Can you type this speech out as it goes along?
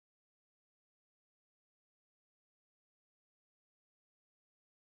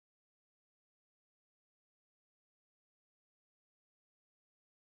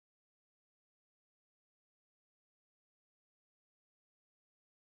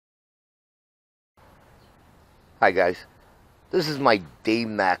Hi guys, this is my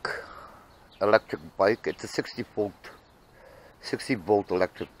Daymac electric bike. It's a 60 volt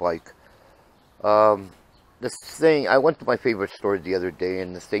electric bike. This thing, I went to my favorite store the other day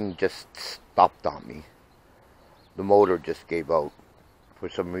and this thing just stopped on me. The motor just gave out for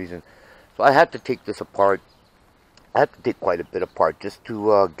some reason. So I had to take this apart. I had to take quite a bit apart just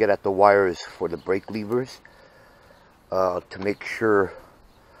to get at the wires for the brake levers to make sure.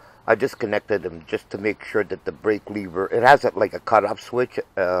 I disconnected them just to make sure that the brake lever, it has like a cutoff switch,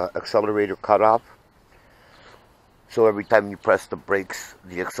 accelerator cutoff. So every time you press the brakes,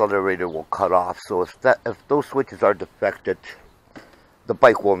 the accelerator will cut off. So if those switches are defected, the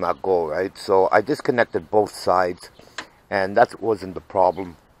bike will not go, right? So I disconnected both sides, and that wasn't the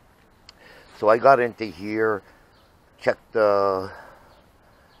problem. So I got into here, checked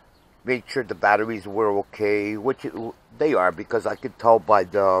made sure the batteries were okay, which they are, because I could tell by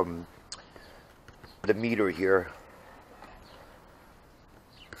the meter here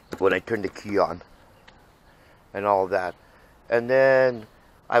when I turned the key on and all that. And then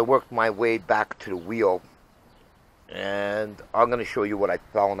I worked my way back to the wheel, and I'm going to show you what I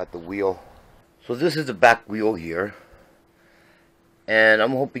found at the wheel. So this is the back wheel here, and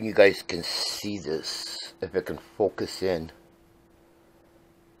I'm hoping you guys can see this, if it can focus in.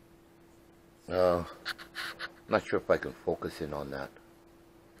 Not sure if I can focus in on that.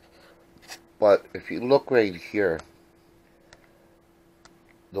 But if you look right here,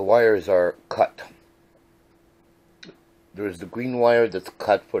 the wires are cut. There's the green wire that's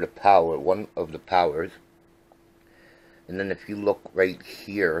cut for the power, one of the powers. And then if you look right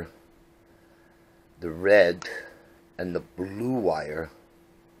here, the red and the blue wire.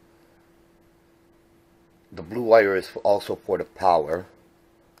 The blue wire is also for the power.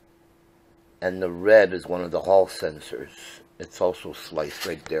 And the red is one of the hall sensors. It's also sliced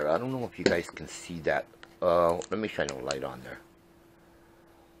right there. I don't know if you guys can see that. Let me shine a light on there.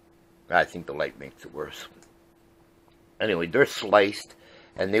 I think the light makes it worse. Anyway, they're sliced,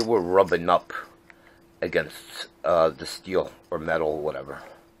 and they were rubbing up against the steel or metal or whatever.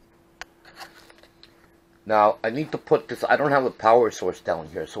 Now, I need to put this, I don't have a power source down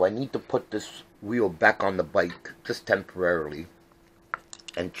here, so I need to put this wheel back on the bike, just temporarily,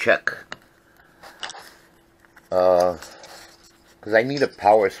 and check. Because I need a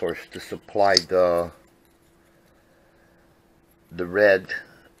power source to supply the red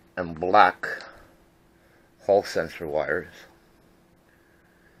and black hall sensor wires.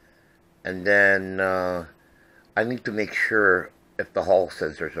 And then I need to make sure if the hall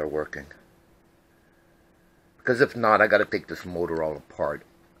sensors are working. Because if not, I gotta take this motor all apart.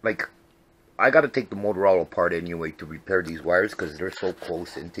 Like, I gotta take the motor all apart anyway to repair these wires because they're so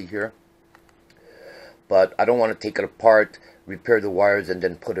close into here. But I don't want to take it apart, repair the wires, and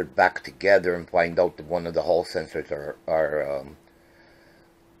then put it back together and find out that one of the hall sensors are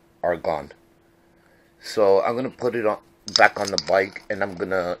gone. So I'm gonna put it back on the bike, and I'm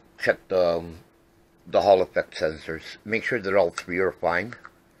gonna check the hall effect sensors, make sure that all three are fine.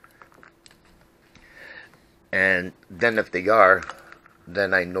 And then if they are,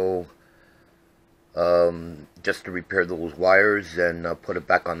 then I know just to repair those wires and put it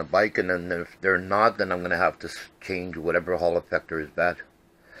back on the bike. And then if they're not, then I'm going to have to change whatever hall effector is bad.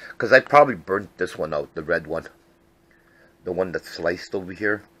 Because I probably burnt this one out, the red one. The one that's sliced over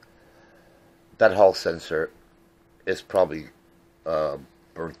here. That hall sensor is probably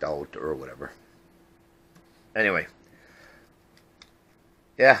burnt out or whatever. Anyway.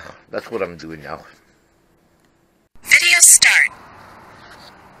 Yeah, that's what I'm doing now. Video start.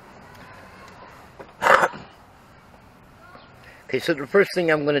 Okay, so the first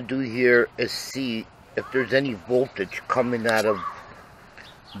thing I'm going to do here is see if there's any voltage coming out of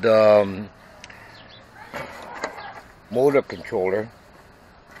the motor controller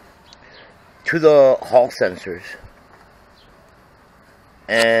to the hall sensors.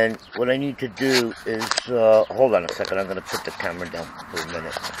 And what I need to do is, hold on a second, I'm going to put the camera down for a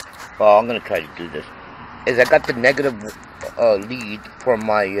minute. Well, I'm going to try to do this. Is I got the negative lead from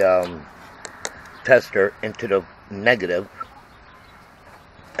my tester into the negative.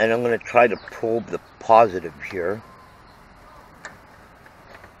 And I'm going to try to probe the positive here.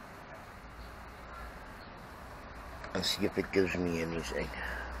 And see if it gives me anything.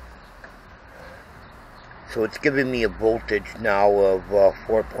 So it's giving me a voltage now of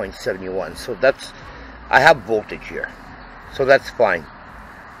 4.71. So that's, I have voltage here. So that's fine.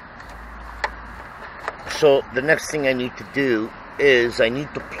 So the next thing I need to do is I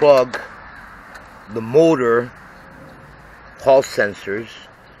need to plug the motor hall sensors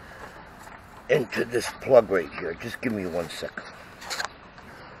into this plug right here. Just give me 1 second.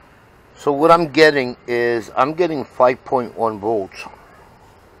 So what I'm getting is I'm getting 5.1 volts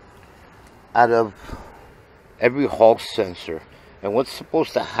out of every Hall sensor. And what's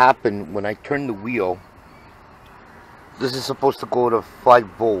supposed to happen when I turn the wheel, this is supposed to go to 5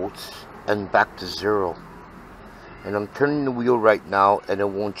 volts and back to 0. And I'm turning the wheel right now and it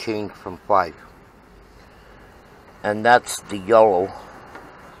won't change from 5. And that's the yellow.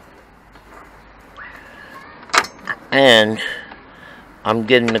 And I'm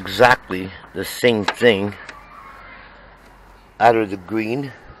getting exactly the same thing out of the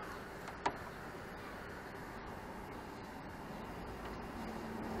green.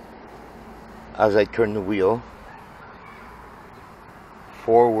 As I turn the wheel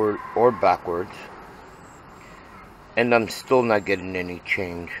forward or backwards, and I'm still not getting any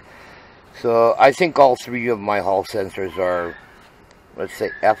change. So I think all 3 of my Hall sensors are, let's say,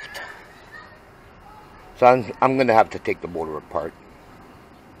 effed. So I'm gonna have to take the motor apart.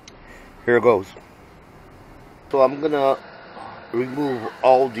 Here it goes. So I'm gonna remove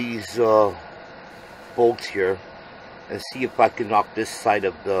all these bolts here and see if I can knock this side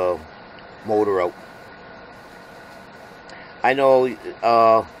of the motor out. I know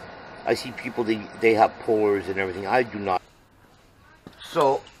I see people, they have pullers and everything. I do not.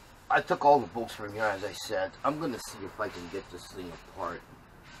 So I took all the bolts from here, as I said. I'm gonna see if I can get this thing apart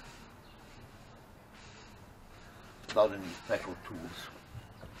without any special tools.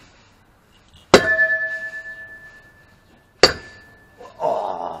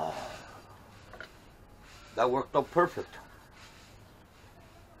 Oh, that worked out perfect.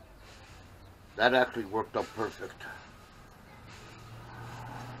 That actually worked out perfect.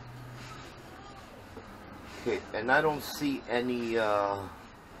 Okay, and I don't see any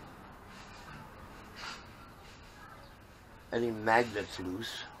magnets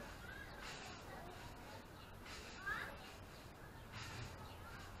loose.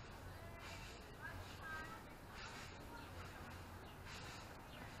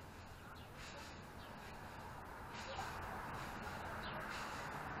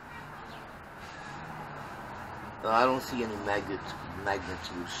 No, I don't see any magnets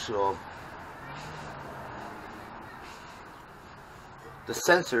loose. So the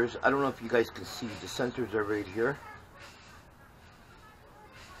sensors, I don't know if you guys can see, the sensors are right here.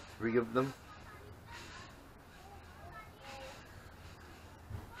 3 of them.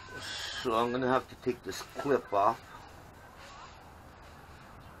 So I'm gonna have to take this clip off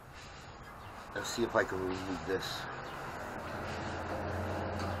and see if I can remove this.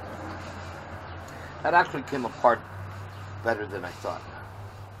 That actually came apart better than I thought.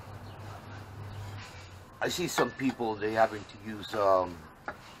 I see some people, they having to use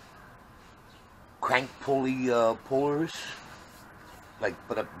crank pulley pullers, like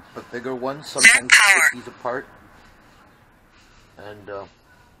but bigger ones. Sometimes to take these apart, and so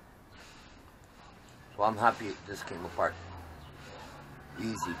I'm happy this came apart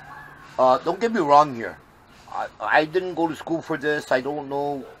easy. Don't get me wrong here. I didn't go to school for this. I don't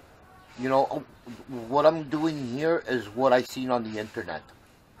know. You know, what I'm doing here is what I've seen on the internet.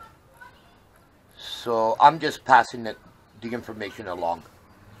 So I'm just passing the information along.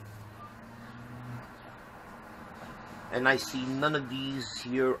 And I see none of these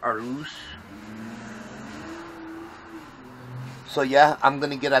here are loose. So yeah, I'm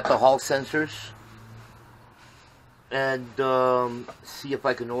going to get at the Hall sensors and see if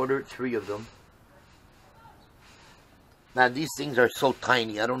I can order 3 of them. Now these things are so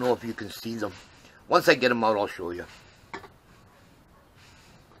tiny, I don't know if you can see them. Once I get them out, I'll show you.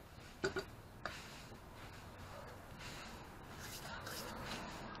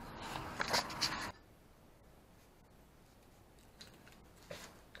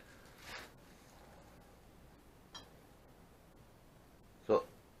 So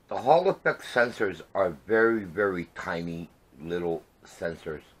the Hall effect sensors are very, very tiny little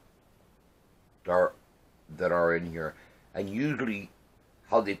sensors that are in here. And usually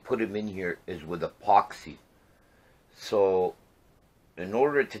how they put them in here is with epoxy. So in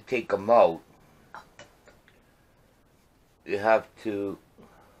order to take them out, you have to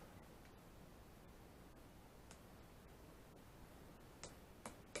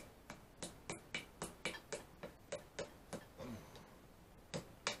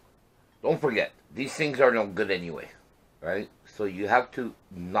don't forget, these things are no good anyway, right? So you have to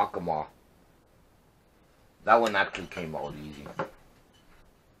knock them off. That one actually came out easy.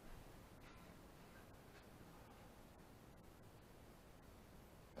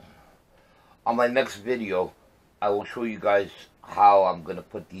 On my next video, I will show you guys how I'm going to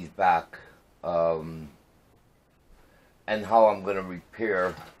put these back, and how I'm going to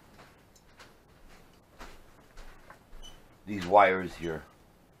repair these wires here.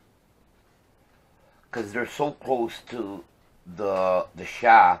 because they're so close to the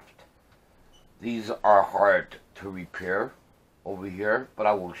shaft. These are hard to repair over here, but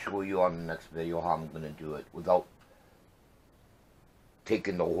I will show you on the next video how I'm going to do it without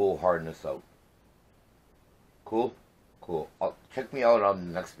taking the whole harness out. Cool? Cool. Check me out on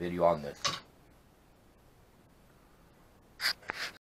the next video on this.